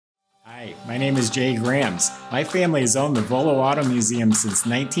Hi, my name is Jay Grams. My family has owned the Volo Auto Museum since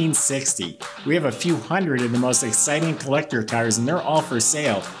 1960. We have a few hundred of the most exciting collector cars, and they're all for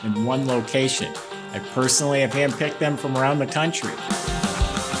sale in one location. I personally have handpicked them from around the country.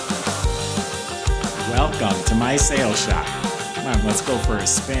 Welcome to my sales shop. Come on, let's go for a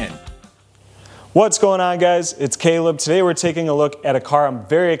spin. What's going on, guys? It's Caleb. Today we're taking a look at a car I'm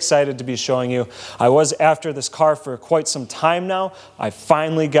very excited to be showing you. I was after this car for quite some time now. I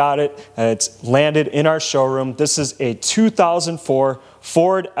finally got it and it's landed in our showroom. This is a 2004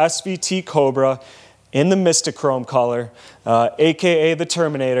 Ford SVT Cobra in the Mystichrome color, aka the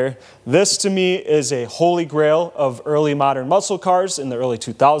Terminator. This to me is a holy grail of early modern muscle cars in the early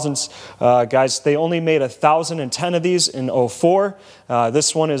 2000s. Guys, they only made 1,010 of these in 04.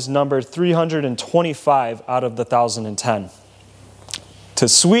 This one is numbered 325 out of the 1,010. To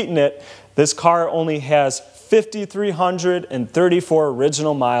sweeten it, this car only has 5,334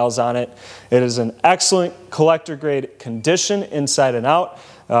 original miles on it. It is an excellent collector grade condition inside and out.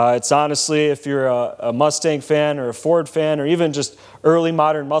 It's honestly, if you're a Mustang fan or a Ford fan or even just early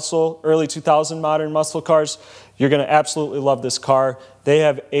modern muscle, early 2000 modern muscle cars, you're going to absolutely love this car. They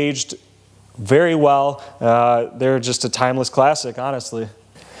have aged very well. They're just a timeless classic, honestly.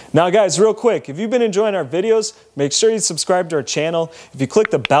 Now guys, real quick, if you've been enjoying our videos, make sure you subscribe to our channel. If you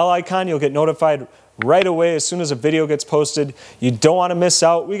click the bell icon, you'll get notified right away as soon as a video gets posted. You don't want to miss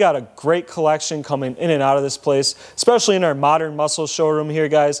out. We got a great collection coming in and out of this place, especially in our modern muscle showroom here,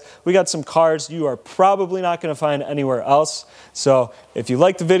 guys. We got some cars you are probably not going to find anywhere else. So if you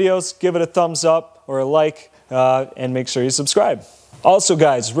like the videos, give it a thumbs up or a like, and make sure you subscribe. Also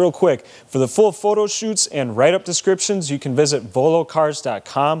guys, real quick, for the full photo shoots and write-up descriptions, you can visit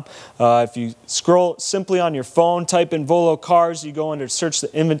volocars.com. If you scroll simply on your phone, type in Volo Cars, you go under search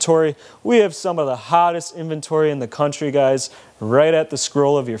the inventory. We have some of the hottest inventory in the country, guys, right at the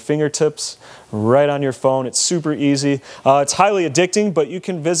scroll of your fingertips, right on your phone. It's super easy. It's highly addicting, but you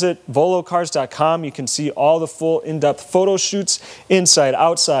can visit volocars.com. You can see all the full in-depth photo shoots, inside,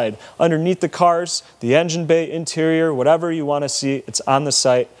 outside, underneath the cars, the engine bay, interior, whatever you want to see, it's on the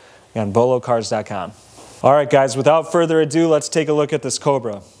site on volocars.com. All right, guys, without further ado, let's take a look at this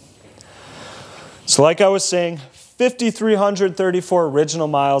Cobra. So like I was saying, 5,334 original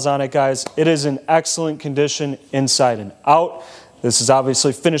miles on it, guys. It is in excellent condition inside and out. This is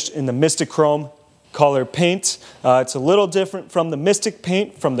obviously finished in the Mystichrome color paint. It's a little different from the Mystic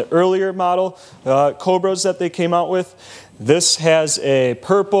paint from the earlier model Cobras that they came out with. This has a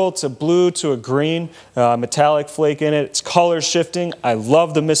purple to blue to a green metallic flake in it. It's color shifting. I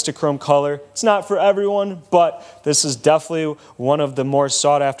love the Mystichrome color. It's not for everyone, but this is definitely one of the more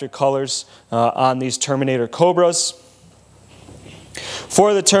sought after colors on these Terminator Cobras.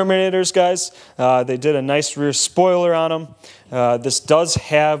 For the Terminators, guys, they did a nice rear spoiler on them. This does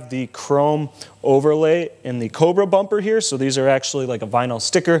have the chrome overlay in the Cobra bumper here, so these are actually like a vinyl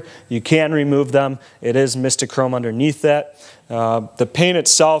sticker. You can remove them. It is Mystichrome underneath that. The paint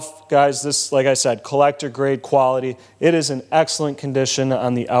itself, guys, this, like I said, collector grade quality. It is in excellent condition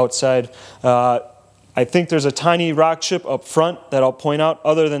on the outside. I think there's a tiny rock chip up front that I'll point out.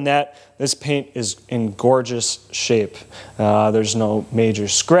 Other than that, this paint is in gorgeous shape. There's no major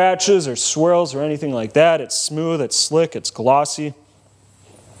scratches or swirls or anything like that. It's smooth, it's slick, it's glossy.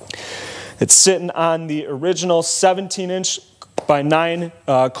 It's sitting on the original 17-inch by 9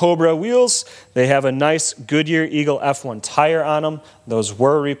 Cobra wheels. They have a nice Goodyear Eagle F1 tire on them. Those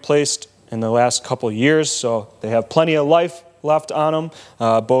were replaced in the last couple years, so they have plenty of life left on them,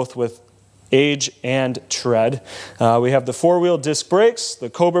 both with age and tread. We have the 4-wheel disc brakes, the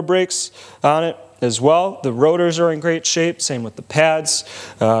Cobra brakes on it as well. The rotors are in great shape, same with the pads.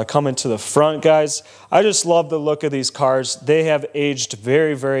 Coming to the front, guys, I just love the look of these cars. They have aged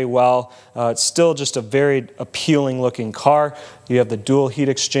very, very well. It's still just a very appealing looking car. You have the dual heat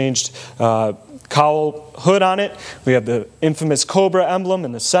exchanged cowl hood on it. We have the infamous Cobra emblem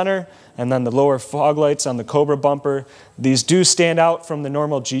in the center, and then the lower fog lights on the Cobra bumper. These do stand out from the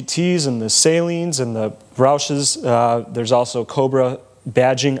normal GTs and the Salines and the Roushes. There's also Cobra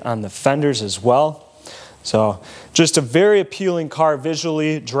badging on the fenders as well. So just a very appealing car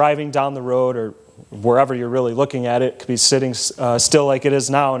visually, driving down the road or wherever you're really looking at it. Could be sitting still like it is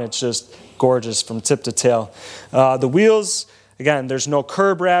now, and it's just gorgeous from tip to tail. The wheels, again, there's no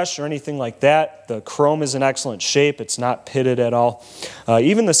curb rash or anything like that. The chrome is in excellent shape. It's not pitted at all.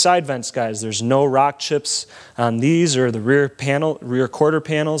 Even the side vents, guys, there's no rock chips on these or the rear quarter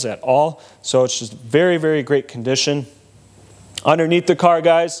panels at all. So it's just very, very great condition. Underneath the car,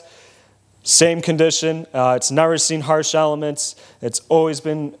 guys, Same condition. It's never seen harsh elements. It's always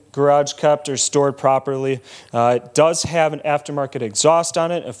been garage kept or stored properly. It does have an aftermarket exhaust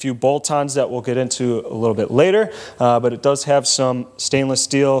on it, a few bolt-ons that we'll get into a little bit later, but it does have some stainless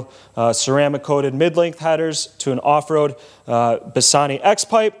steel ceramic coated mid-length headers to an off-road Bassani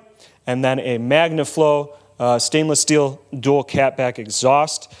X-pipe, and then a MagnaFlow stainless steel dual catback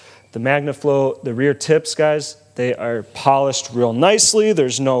exhaust. The MagnaFlow, the rear tips, guys, they are polished real nicely.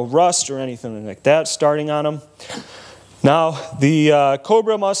 There's no rust or anything like that starting on them. Now, the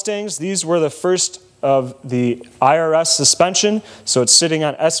Cobra Mustangs, these were the first of the IRS suspension. So it's sitting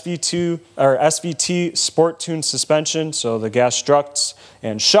on SVT Sport Tune suspension, so the gas struts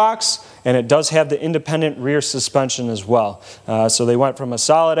and shocks, and it does have the independent rear suspension as well. So they went from a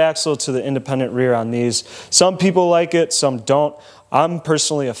solid axle to the independent rear on these. Some people like it, some don't. I'm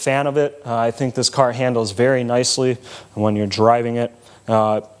personally a fan of it. I think this car handles very nicely when you're driving it.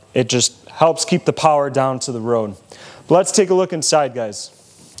 It just helps keep the power down to the road. But let's take a look inside, guys.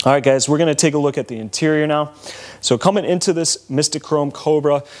 All right, guys, we're going to take a look at the interior now. So coming into this Mystichrome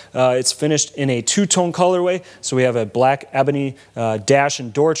Cobra, it's finished in a two-tone colorway. So we have a black ebony dash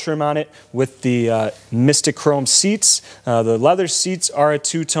and door trim on it with the Mystichrome seats. The leather seats are a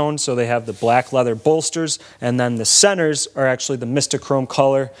two-tone, so they have the black leather bolsters, and then the centers are actually the Mystichrome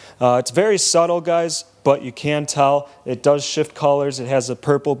color. It's very subtle, guys, but you can tell it does shift colors. It has the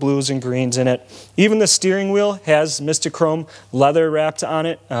purple, blues, and greens in it. Even the steering wheel has Mystichrome leather wrapped on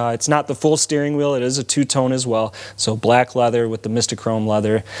it. It's not the full steering wheel. It is a two-tone as well. So black leather with the Mystichrome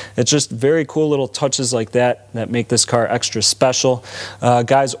leather. It's just very cool little touches like that that make this car extra special.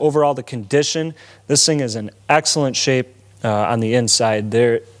 Guys, overall the condition, this thing is in excellent shape on the inside.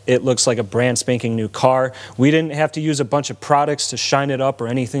 It looks like a brand spanking new car. We didn't have to use a bunch of products to shine it up or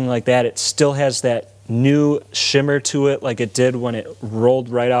anything like that. It still has that new shimmer to it like it did when it rolled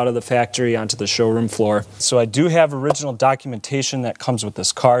right out of the factory onto the showroom floor. So I do have original documentation that comes with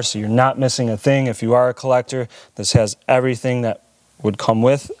this car, so you're not missing a thing. If you are a collector, this has everything that would come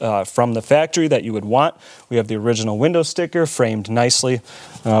with from the factory that you would want. We have the original window sticker framed nicely.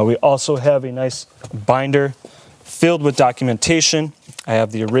 We also have a nice binder filled with documentation. I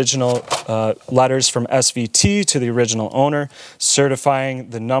have the original letters from SVT to the original owner certifying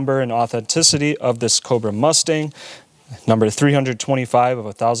the number and authenticity of this Cobra Mustang, number 325 of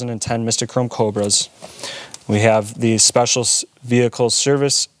 1010 Mystichrome Cobras. We have the special vehicle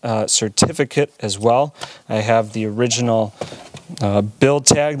service certificate as well. I have the original build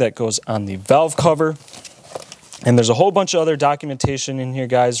tag that goes on the valve cover. And there's a whole bunch of other documentation in here,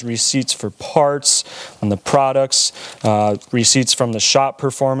 guys. Receipts for parts on the products, receipts from the shop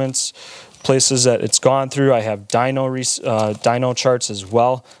performance, places that it's gone through. I have dyno charts as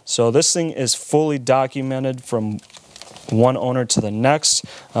well. So this thing is fully documented from one owner to the next.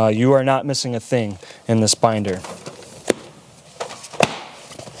 You are not missing a thing in this binder.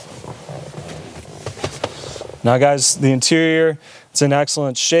 Now, guys, the interior, it's in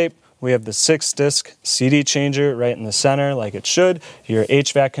excellent shape. We have the 6-disc CD changer right in the center like it should. Your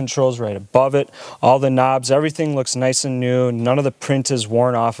HVAC controls right above it. All the knobs, everything looks nice and new. None of the print is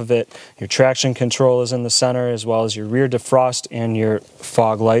worn off of it. Your traction control is in the center as well as your rear defrost and your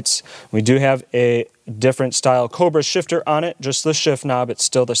fog lights. We do have a different style Cobra shifter on it, just the shift knob. It's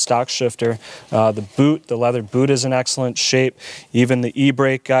still the stock shifter. The boot, the leather boot is in excellent shape. Even the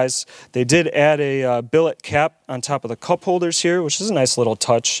e-brake, guys. They did add a billet cap on top of the cup holders here, which is a nice little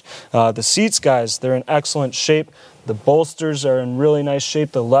touch. The seats, guys, they're in excellent shape. The bolsters are in really nice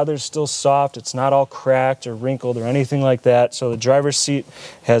shape. The leather's still soft. It's not all cracked or wrinkled or anything like that. So the driver's seat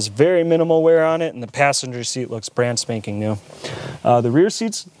has very minimal wear on it, and the passenger seat looks brand spanking new. The rear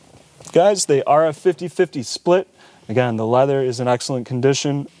seats, guys, they are a 50-50 split. Again, the leather is in excellent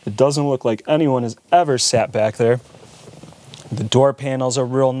condition. It doesn't look like anyone has ever sat back there. The door panels are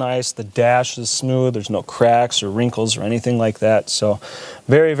real nice. The dash is smooth. There's no cracks or wrinkles or anything like that. So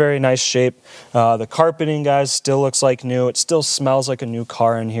very, very nice shape. The carpeting, guys, still looks like new. It still smells like a new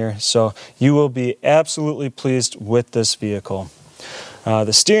car in here. So you will be absolutely pleased with this vehicle.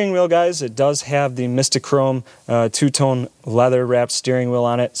 The steering wheel, guys, it does have the Mystichrome two-tone leather wrapped steering wheel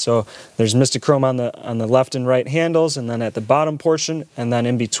on it. So there's Mystichrome on the left and right handles, and then at the bottom portion, and then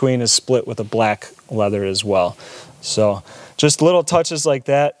in between is split with a black leather as well. So just little touches like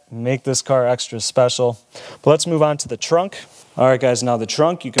that make this car extra special. But let's move on to the trunk. All right, guys, now the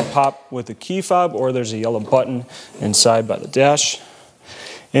trunk you can pop with a key fob, or there's a yellow button inside by the dash.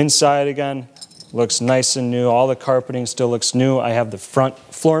 Inside, again, looks nice and new. All the carpeting still looks new. I have the front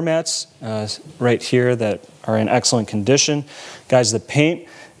floor mats right here that are in excellent condition. Guys, the paint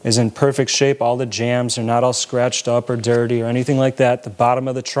is in perfect shape. All the jams are not all scratched up or dirty or anything like that. The bottom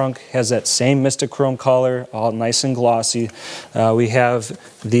of the trunk has that same Mystichrome color, all nice and glossy. We have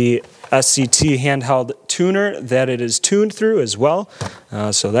the SVT handheld tuner that it is tuned through as well.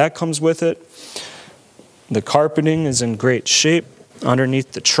 So that comes with it. The carpeting is in great shape.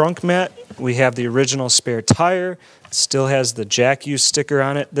 Underneath the trunk mat, we have the original spare tire. It still has the jack use sticker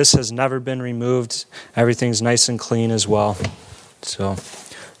on it. This has never been removed. Everything's nice and clean as well. So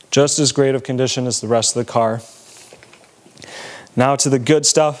just as great of condition as the rest of the car. Now to the good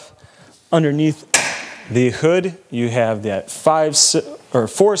stuff. Underneath the hood, you have that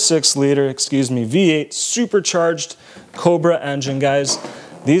 4.6 liter, V8 supercharged Cobra engine, guys.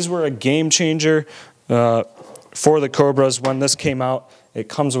 These were a game changer for the Cobras when this came out. It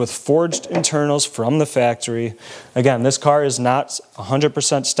comes with forged internals from the factory. Again, this car is not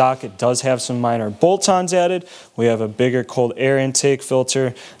 100% stock. It does have some minor bolt-ons added. We have a bigger cold air intake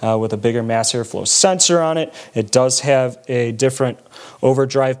filter with a bigger mass airflow sensor on it. It does have a different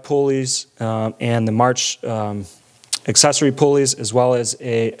overdrive pulleys and the March accessory pulleys, as well as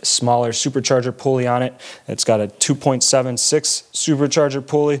a smaller supercharger pulley on it. It's got a 2.76 supercharger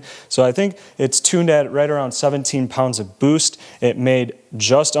pulley. So I think it's tuned at right around 17 pounds of boost. It made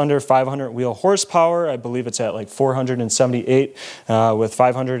just under 500 wheel horsepower. I believe it's at like 478 with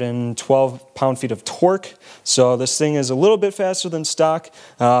 512 pound-feet of torque. So this thing is a little bit faster than stock,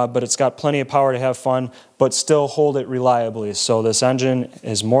 but it's got plenty of power to have fun, but still hold it reliably. So this engine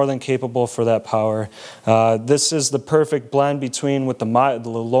is more than capable for that power. This is the perfect blend between with the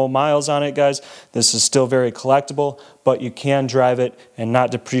low miles on it, guys. This is still very collectible, but you can drive it and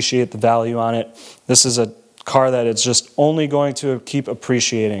not depreciate the value on it. This is a car that it's just only going to keep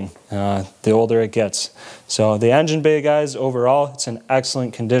appreciating the older it gets. So the engine bay, guys, overall, it's in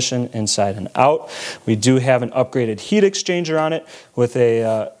excellent condition inside and out. We do have an upgraded heat exchanger on it with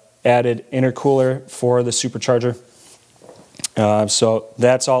a added intercooler for the supercharger. So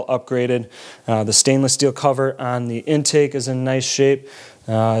that's all upgraded. The stainless steel cover on the intake is in nice shape,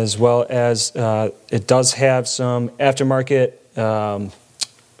 as well as it does have some aftermarket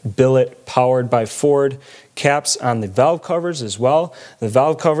billet powered by Ford caps on the valve covers as well. The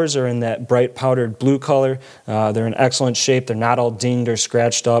valve covers are in that bright powdered blue color. They're in excellent shape. They're not all dinged or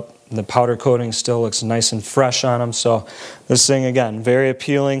scratched up. The powder coating still looks nice and fresh on them. So this thing, again, very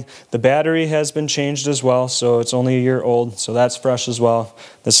appealing. The battery has been changed as well, so it's only a year old, so that's fresh as well.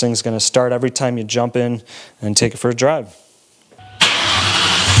 This thing's going to start every time you jump in and take it for a drive.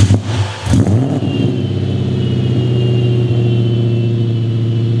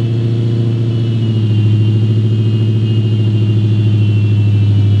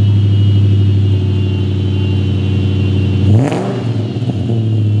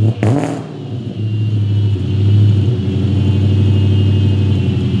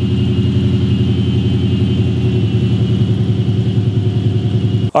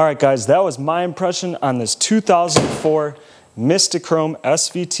 All right, guys, that was my impression on this 2004 Mystichrome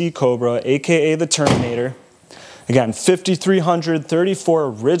SVT Cobra, aka the Terminator. Again, 5,334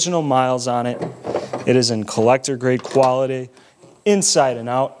 original miles on it. It is in collector grade quality, inside and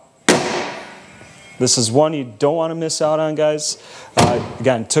out. This is one you don't want to miss out on, guys.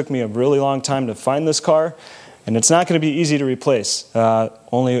 Again, it took me a really long time to find this car, and it's not going to be easy to replace.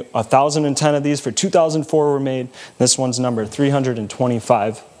 Only 1,010 of these for 2004 were made. This one's number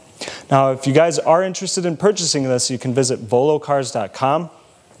 325. Now, if you guys are interested in purchasing this, you can visit volocars.com.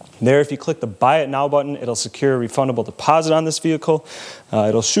 There, if you click the Buy It Now button, it'll secure a refundable deposit on this vehicle.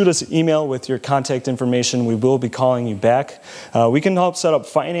 It'll shoot us an email with your contact information. We will be calling you back. We can help set up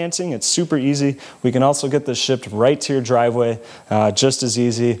financing. It's super easy. We can also get this shipped right to your driveway, just as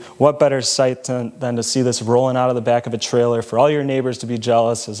easy. What better sight than to see this rolling out of the back of a trailer for all your neighbors to be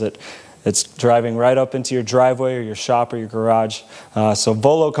jealous as it's driving right up into your driveway or your shop or your garage. So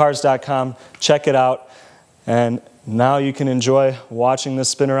volocars.com, check it out. And now you can enjoy watching this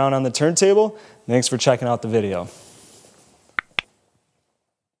spin around on the turntable. Thanks for checking out the video.